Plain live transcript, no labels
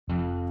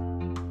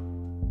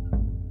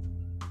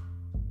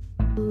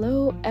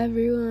Hello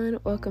everyone,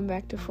 welcome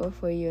back to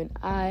For You and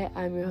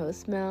I'm your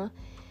host Mel,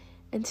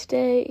 and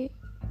today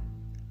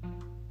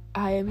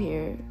I am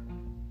here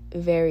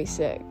very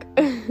sick.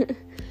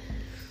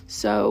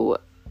 So,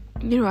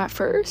 at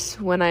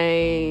first when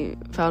I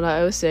found out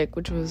I was sick,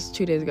 which was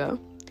 2 days ago,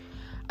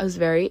 I was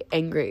very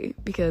angry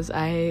because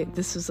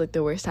this was like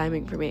the worst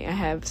timing for me. I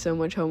have so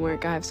much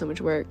homework, I have so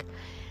much work,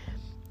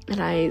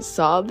 and I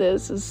saw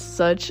this as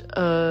such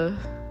a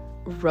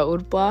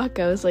roadblock.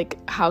 I was like,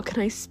 how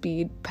can I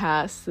speed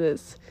past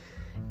this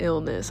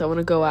illness? I want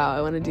to go out,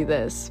 I want to do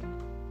this.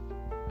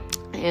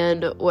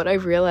 And what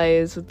I've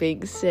realized with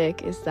being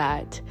sick is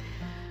that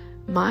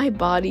my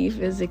body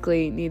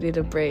physically needed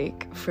a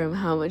break from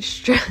how much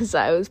stress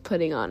I was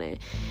putting on it.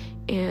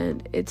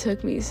 And it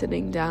took me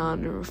sitting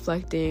down and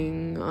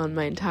reflecting on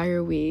my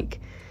entire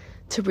week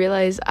to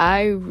realize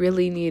I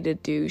really need to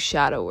do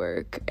shadow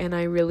work, and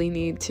I really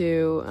need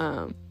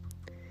to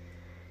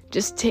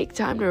just take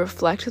time to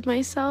reflect with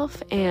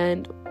myself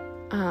and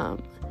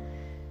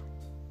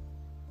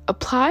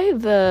apply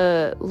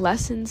the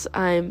lessons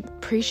I'm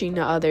preaching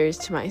to others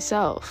to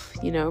myself.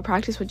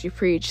 Practice what you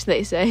preach,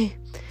 they say.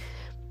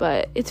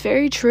 But it's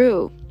very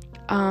true.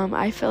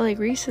 I felt like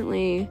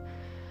recently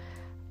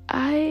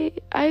I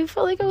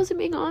felt like I wasn't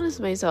being honest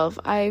with myself.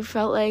 I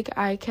felt like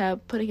I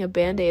kept putting a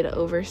band-aid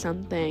over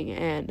something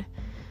and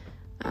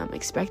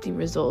expecting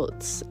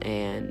results.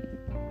 And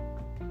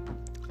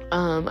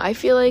I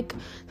feel like,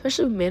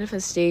 especially with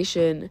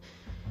manifestation,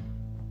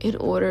 in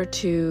order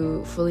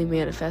to fully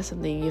manifest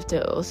something, you have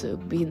to also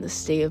be in the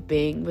state of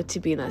being. But to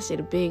be in that state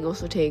of being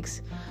also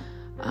takes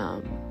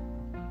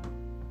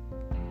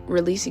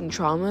releasing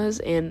traumas.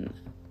 And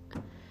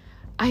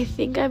I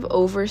think I've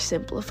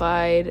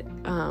oversimplified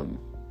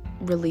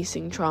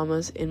releasing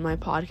traumas in my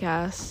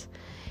podcast,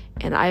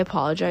 and I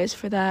apologize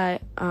for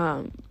that.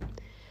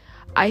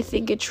 I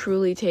think it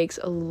truly takes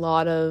a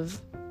lot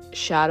of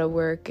shadow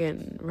work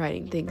and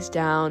writing things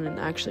down and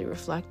actually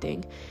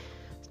reflecting.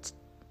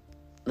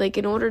 Like,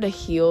 in order to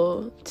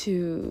heal,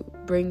 to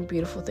bring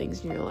beautiful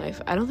things in your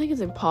life, I don't think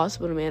it's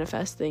impossible to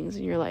manifest things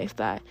in your life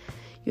that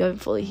you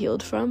haven't fully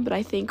healed from. But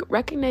I think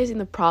recognizing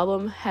the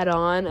problem head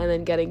on and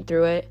then getting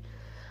through it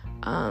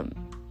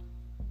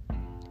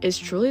is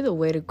truly the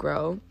way to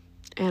grow.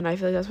 And I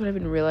feel like that's what I've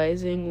been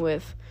realizing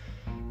with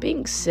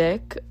being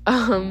sick.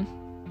 I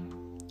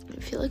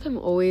feel like I'm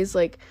always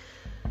like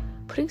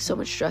putting so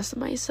much stress on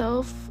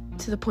myself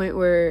to the point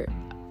where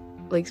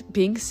like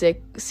being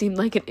sick seemed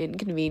like an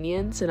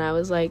inconvenience, and I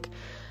was like,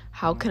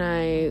 how can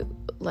I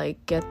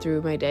like get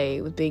through my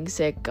day with being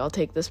sick? I'll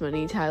take this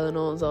many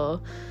Tylenols,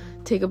 I'll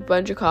take a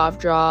bunch of cough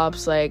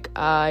drops, like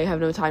I have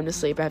no time to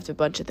sleep, I have a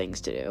bunch of things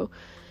to do.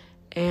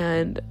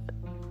 And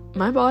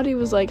my body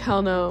was like,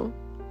 hell no.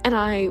 And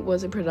I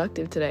wasn't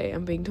productive today,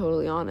 I'm being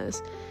totally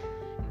honest.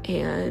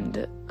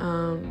 And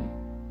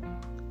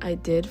I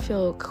did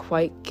feel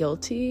quite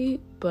guilty,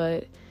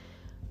 but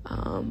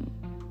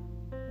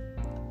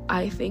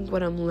I think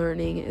what I'm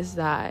learning is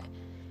that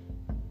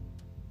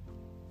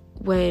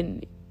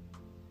when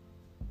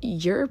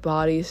your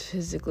body's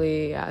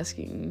physically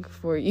asking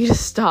for you to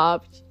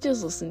stop,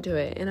 just listen to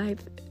it. And I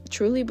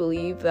truly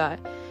believe that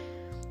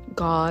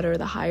God or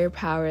the higher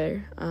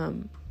power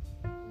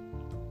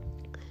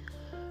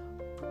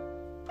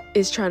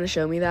is trying to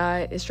show me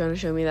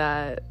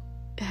that,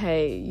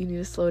 hey, you need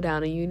to slow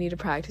down and you need to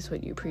practice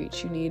what you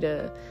preach. You need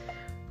to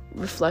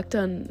reflect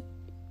on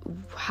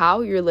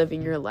how you're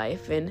living your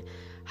life and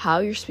how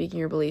you're speaking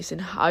your beliefs and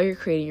how you're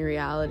creating your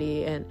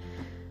reality, and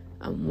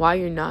why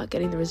you're not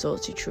getting the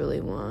results you truly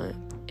want.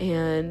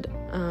 And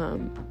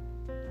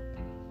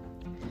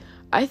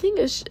I think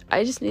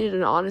I just needed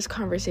an honest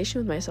conversation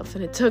with myself,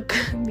 and it took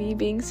me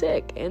being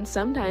sick. And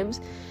sometimes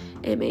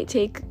it may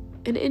take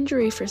an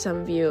injury for some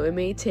of you, it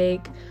may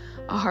take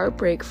a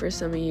heartbreak for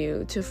some of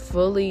you to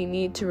fully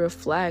need to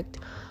reflect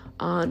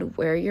on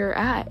where you're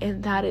at,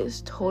 and that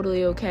is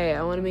totally okay.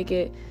 I want to make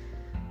it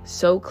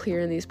so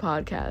clear in these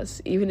podcasts.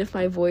 Even if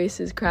my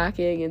voice is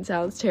cracking and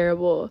sounds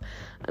terrible,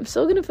 I'm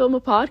still gonna film a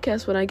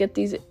podcast when I get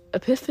these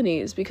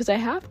epiphanies, because I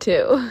have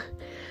to.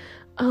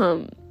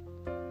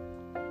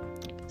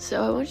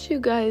 So I want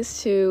you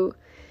guys to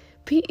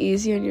be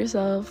easy on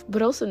yourself,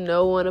 but also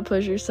know when to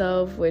push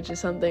yourself, which is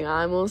something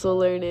I'm also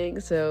learning.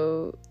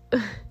 So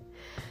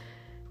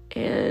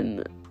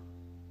and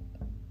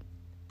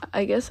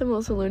I guess I'm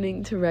also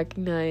learning to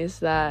recognize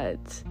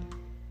that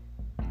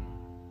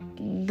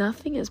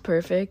nothing is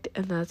perfect,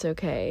 and that's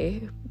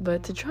okay,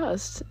 but to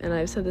trust. And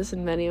I've said this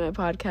in many of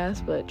my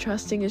podcasts, but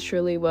trusting is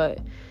truly what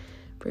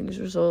brings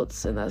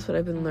results, and that's what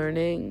I've been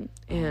learning.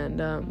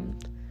 And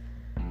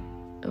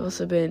I've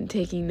also been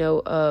taking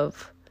note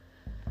of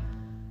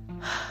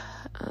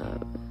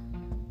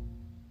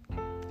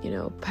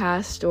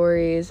past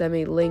stories that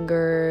may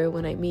linger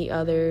when I meet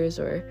others,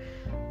 or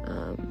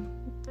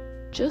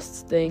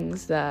just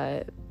things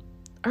that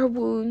are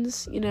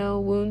wounds,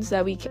 wounds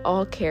that we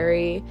all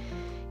carry,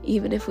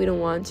 even if we don't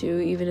want to,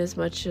 even as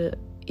much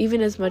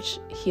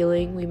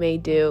healing we may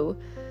do,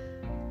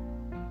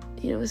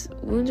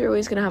 wounds are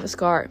always going to have a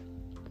scar.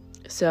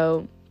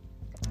 So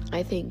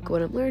I think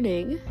what I'm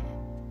learning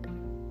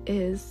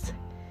is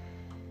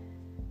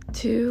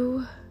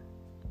to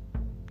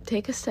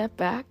take a step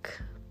back,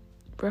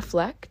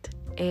 reflect,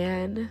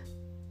 and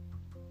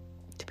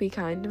to be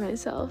kind to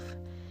myself,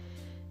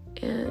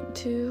 and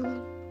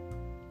to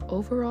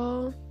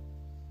overall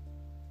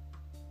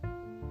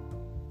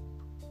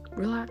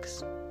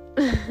relax.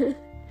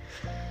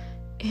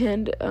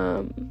 And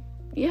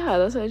yeah,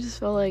 that's what I just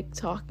felt like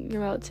talking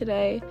about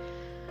today.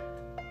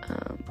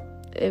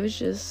 It was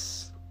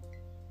just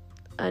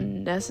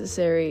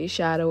unnecessary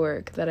shadow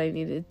work that I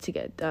needed to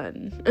get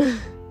done.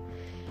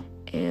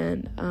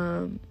 And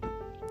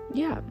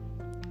yeah,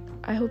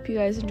 I hope you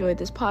guys enjoyed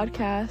this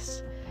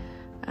podcast.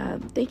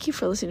 Thank you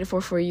for listening to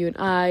 44U and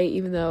I,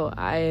 even though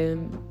I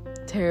am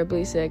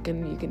terribly sick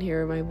and you can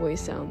hear my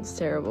voice sounds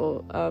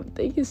terrible.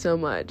 Thank you so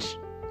much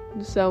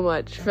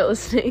for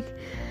listening,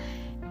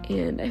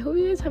 and I hope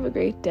you guys have a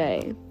great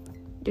day.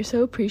 You're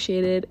so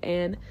appreciated,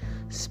 and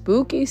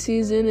spooky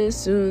season is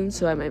soon,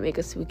 so I might make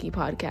a spooky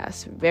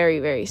podcast very,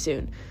 very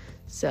soon,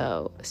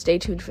 so stay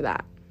tuned for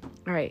that.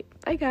 All right,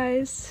 bye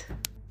guys.